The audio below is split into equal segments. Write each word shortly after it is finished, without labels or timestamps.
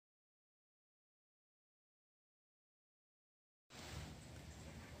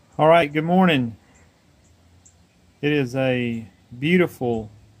All right, good morning. It is a beautiful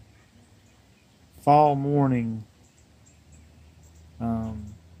fall morning,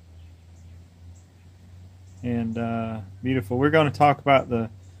 beautiful. We're going to talk about the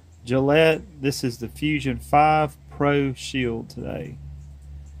Gillette. This is the Fusion 5 Pro Shield today,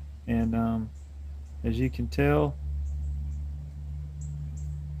 and as you can tell,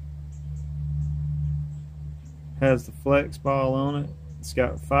 has the flex ball on it. It's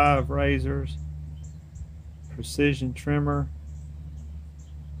got 5 razors, precision trimmer.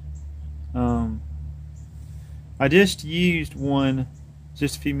 I just used one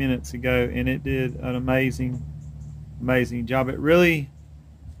just a few minutes ago, and it did an amazing job. It really,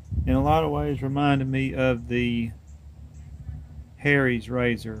 in a lot of ways, reminded me of the Harry's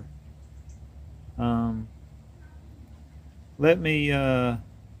razor. Let me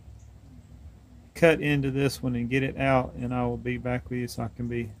cut into this one and get it out, and I will be back with you so I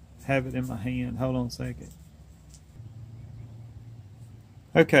can have it in my hand. Hold on a second.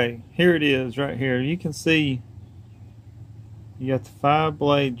 Okay, here it is right here. You can see you got the 5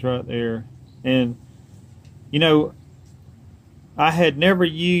 blades right there, and you know, I had never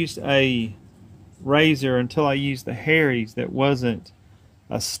used a razor until I used the Harry's that wasn't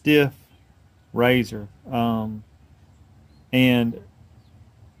a stiff razor, and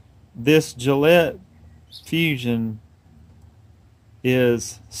this Gillette Fusion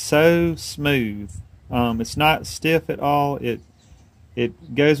is so smooth. It's not stiff at all. It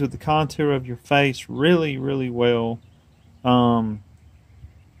goes with the contour of your face really well. And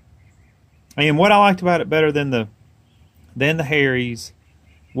what I liked about it better than the Harry's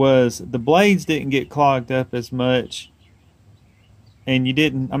was the blades didn't get clogged up as much, and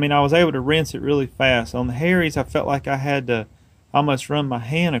I was able to rinse it really fast. On the Harry's, I felt like I had to almost run my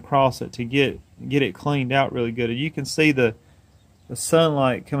hand across it to get it cleaned out really good. And you can see the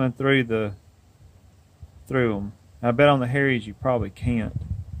sunlight coming through them. I bet on the Harry's you probably can't.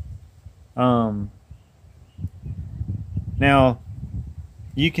 Now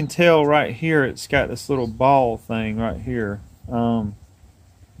you can tell right here it's got this little ball thing right here, and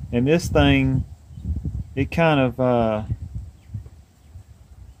this thing, it kind of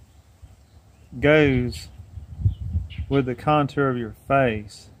goes with the contour of your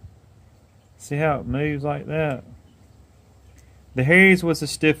face. See how it moves like that? The Harry's was a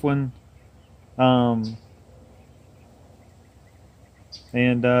stiff one, and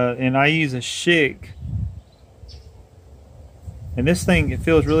I use a Schick, and this thing, it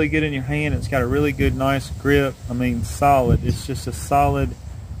feels really good in your hand. It's got a really good, nice grip. I mean, solid. It's just a solid,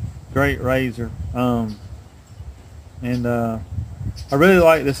 great razor. I really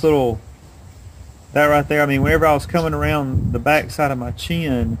like this little. That right there, I mean, whenever I was coming around the back side of my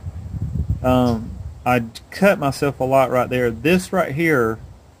chin, I cut myself a lot right there. This right here,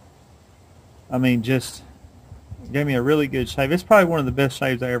 I mean, just gave me a really good shave. It's probably one of the best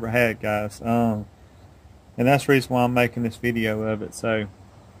shaves I ever had, guys. And that's the reason why I'm making this video of it. So,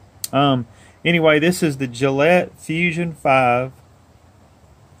 anyway, this is the Gillette Fusion 5.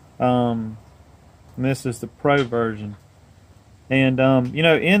 And this is the Pro version. And, you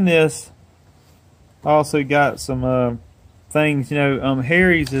know, in this, I also got some things, you know,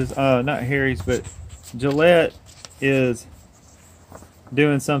 Harry's is, not Harry's, but Gillette is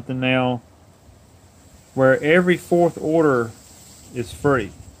doing something now where every 4th order is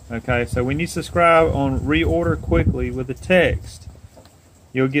free. Okay, so when you subscribe on Reorder Quickly with a text,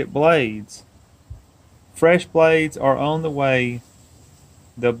 you'll get blades. Fresh blades are on the way.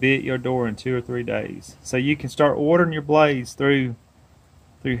 They'll be at your door in 2 or 3 days. So you can start ordering your blades through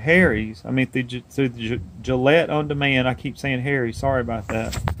Harry's. I mean, through Gillette on demand. I keep saying Harry's. Sorry about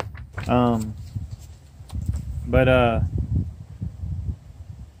that.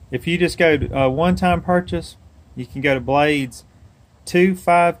 If you just go to one-time purchase, you can go to Blades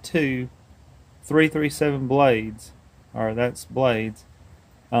 252-337 Blades, or that's Blades,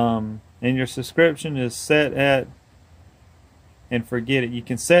 and your subscription is set at and forget it. You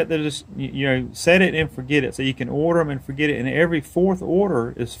can set set it and forget it, so you can order them and forget it, and every 4th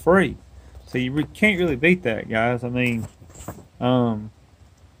order is free. So you can't really beat that, guys. I mean,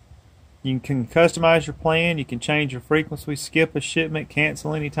 you can customize your plan. You can change your frequency, skip a shipment,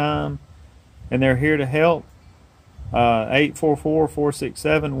 cancel anytime, and they're here to help.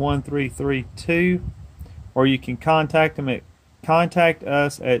 844-467-1332, or you can contact us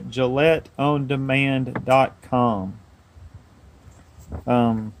at GilletteOnDemand.com.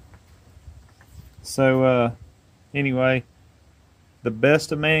 Anyway, the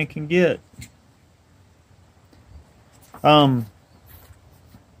best a man can get.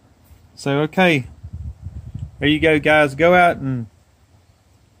 Okay, there you go, guys. Go out and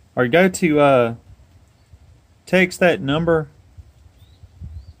or go to text that number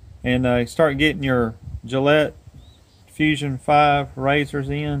and start getting your Gillette Fusion 5 razors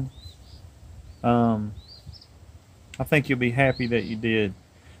in. I think you'll be happy that you did.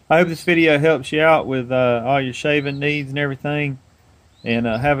 I hope this video helps you out with all your shaving needs and everything. And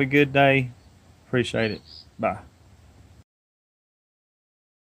have a good day. Appreciate it. Bye.